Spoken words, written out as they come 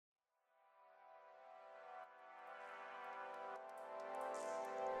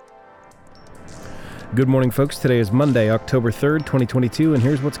Good morning, folks. Today is Monday, October 3rd, 2022, and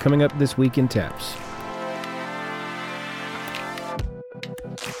here's what's coming up this week in TAPS.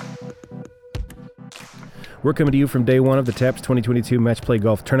 We're coming to you from day one of the TAPS 2022 Match Play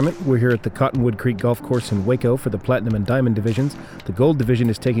Golf Tournament. We're here at the Cottonwood Creek Golf Course in Waco for the Platinum and Diamond divisions. The Gold division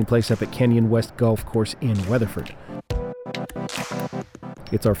is taking place up at Canyon West Golf Course in Weatherford.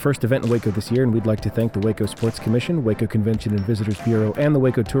 It's our first event in Waco this year, and we'd like to thank the Waco Sports Commission, Waco Convention and Visitors Bureau, and the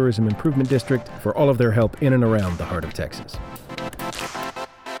Waco Tourism Improvement District for all of their help in and around the heart of Texas.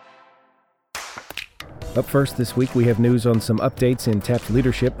 Up first this week, we have news on some updates in TAPS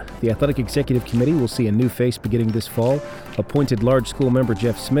leadership. The Athletic Executive Committee will see a new face beginning this fall. Appointed large school member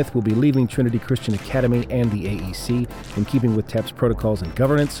Jeff Smith will be leaving Trinity Christian Academy and the AEC. In keeping with TAPS protocols and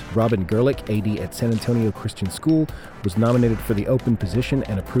governance, Robin Gerlich, AD at San Antonio Christian School, was nominated for the open position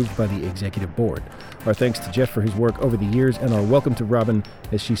and approved by the Executive Board. Our thanks to Jeff for his work over the years, and our welcome to Robin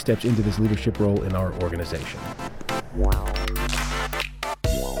as she steps into this leadership role in our organization.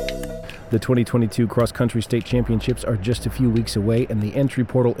 The 2022 Cross Country State Championships are just a few weeks away, and the entry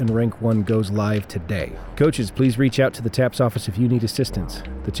portal in Rank 1 goes live today. Coaches, please reach out to the TAPS office if you need assistance.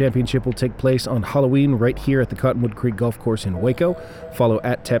 The championship will take place on Halloween right here at the Cottonwood Creek Golf Course in Waco. Follow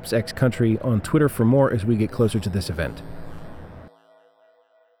at TAPSXCountry on Twitter for more as we get closer to this event.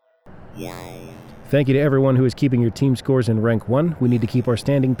 Thank you to everyone who is keeping your team scores in Rank 1. We need to keep our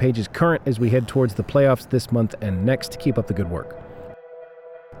standing pages current as we head towards the playoffs this month and next. Keep up the good work.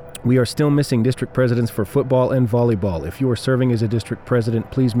 We are still missing district presidents for football and volleyball. If you are serving as a district president,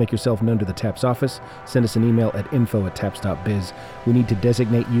 please make yourself known to the TAPS office. Send us an email at info@taps.biz. We need to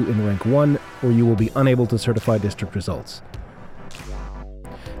designate you in Rank 1, or you will be unable to certify district results.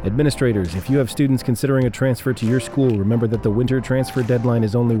 Administrators, if you have students considering a transfer to your school, remember that the winter transfer deadline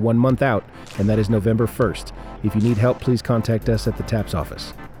is only 1 month out, and that is November 1st. If you need help, please contact us at the TAPS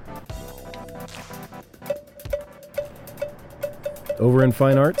office. Over in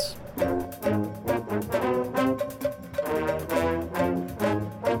Fine Arts,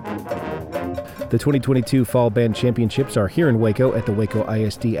 the 2022 Fall Band Championships are here in Waco at the Waco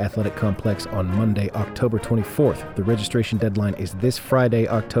ISD Athletic Complex on Monday, October 24th. The registration deadline is this Friday,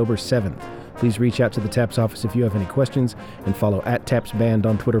 October 7th. Please reach out to the TAPS office if you have any questions, and follow at TAPS Band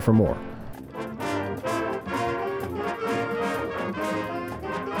on Twitter for more.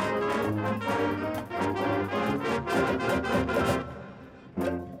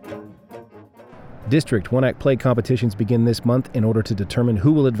 District one-act play competitions begin this month in order to determine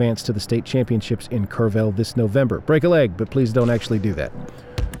who will advance to the state championships in Kerrville this November. Break a leg, but please don't actually do that.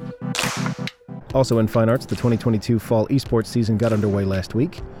 Also in Fine Arts, the 2022 Fall Esports season got underway last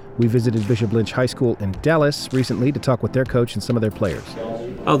week. We visited Bishop Lynch High School in Dallas recently to talk with their coach and some of their players.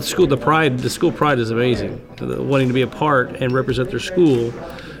 Oh, the school pride is amazing. Wanting to be a part and represent their school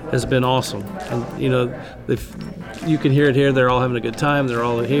has been awesome. And, you can hear it here. They're all having a good time. They're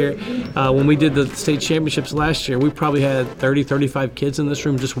all here. When we did the state championships last year, we probably had 30, 35 kids in this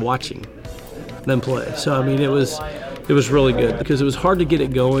room just watching them play. So, it was really good because it was hard to get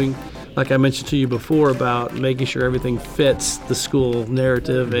it going. Like I mentioned to you before about making sure everything fits the school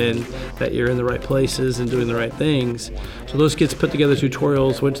narrative and that you're in the right places and doing the right things. So those kids put together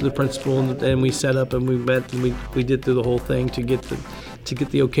tutorials, went to the principal, and we set up and we met and we did through the whole thing to get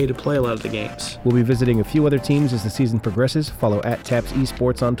the okay to play a lot of the games. We'll be visiting a few other teams as the season progresses. Follow at TAPS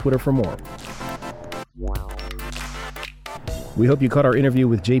Esports on Twitter for more. We hope you caught our interview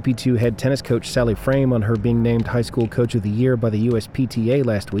with JP2 head tennis coach Sally Frame on her being named High School Coach of the Year by the USPTA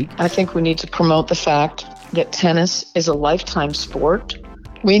last week. I think we need to promote the fact that tennis is a lifetime sport.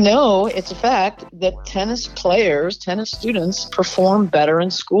 We know it's a fact that tennis students perform better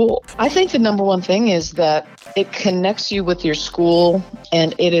in school. I think the number one thing is that it connects you with your school,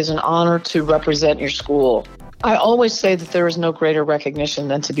 and it is an honor to represent your school. I always say that there is no greater recognition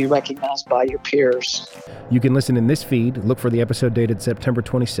than to be recognized by your peers. You can listen in this feed. Look for the episode dated September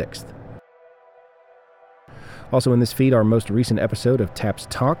 26th. Also in this feed, our most recent episode of TAPS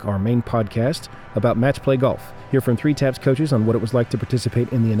Talk, our main podcast about match play golf. Hear from 3 TAPS coaches on what it was like to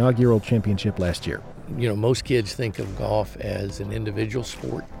participate in the inaugural championship last year. Most kids think of golf as an individual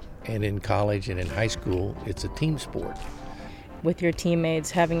sport, and in college and in high school, it's a team sport. With your teammates,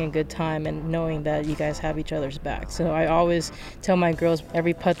 having a good time and knowing that you guys have each other's back. So I always tell my girls,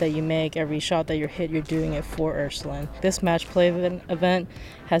 every putt that you make, every shot that you hit, you're doing it for Ursuline. This match play event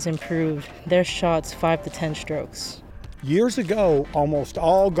has improved their shots 5 to 10 strokes. Years ago, almost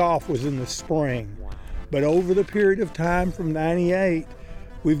all golf was in the spring, but over the period of time from '98,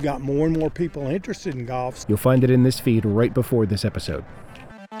 we've got more and more people interested in golf. You'll find it in this feed right before this episode.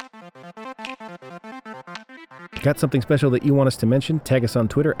 Got something special that you want us to mention? Tag us on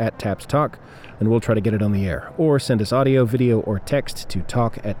Twitter @TapsTalk, and we'll try to get it on the air. Or send us audio, video, or text to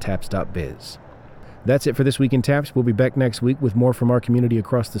talk@taps.biz. That's it for This Week in Taps. We'll be back next week with more from our community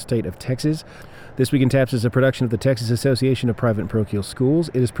across the state of Texas. This Week in Taps is a production of the Texas Association of Private and Parochial Schools.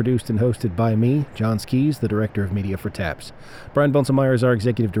 It is produced and hosted by me, John Skees, the Director of Media for TAPS. Brian Bunselmeyer is our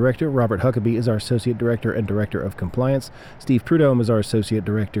Executive Director. Robert Huckabee is our Associate Director and Director of Compliance. Steve Prudhomme is our Associate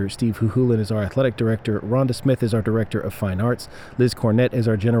Director. Steve Huhulin is our Athletic Director. Rhonda Smith is our Director of Fine Arts. Liz Cornett is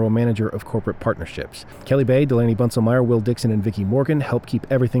our General Manager of Corporate Partnerships. Kelly Bay, Delaney Bunselmeyer, Will Dixon, and Vicki Morgan help keep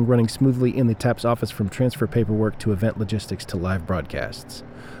everything running smoothly in the TAPS office, from transfer paperwork to event logistics to live broadcasts.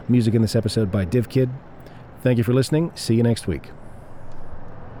 Music in this episode by DivKid. Thank you for listening. See you next week.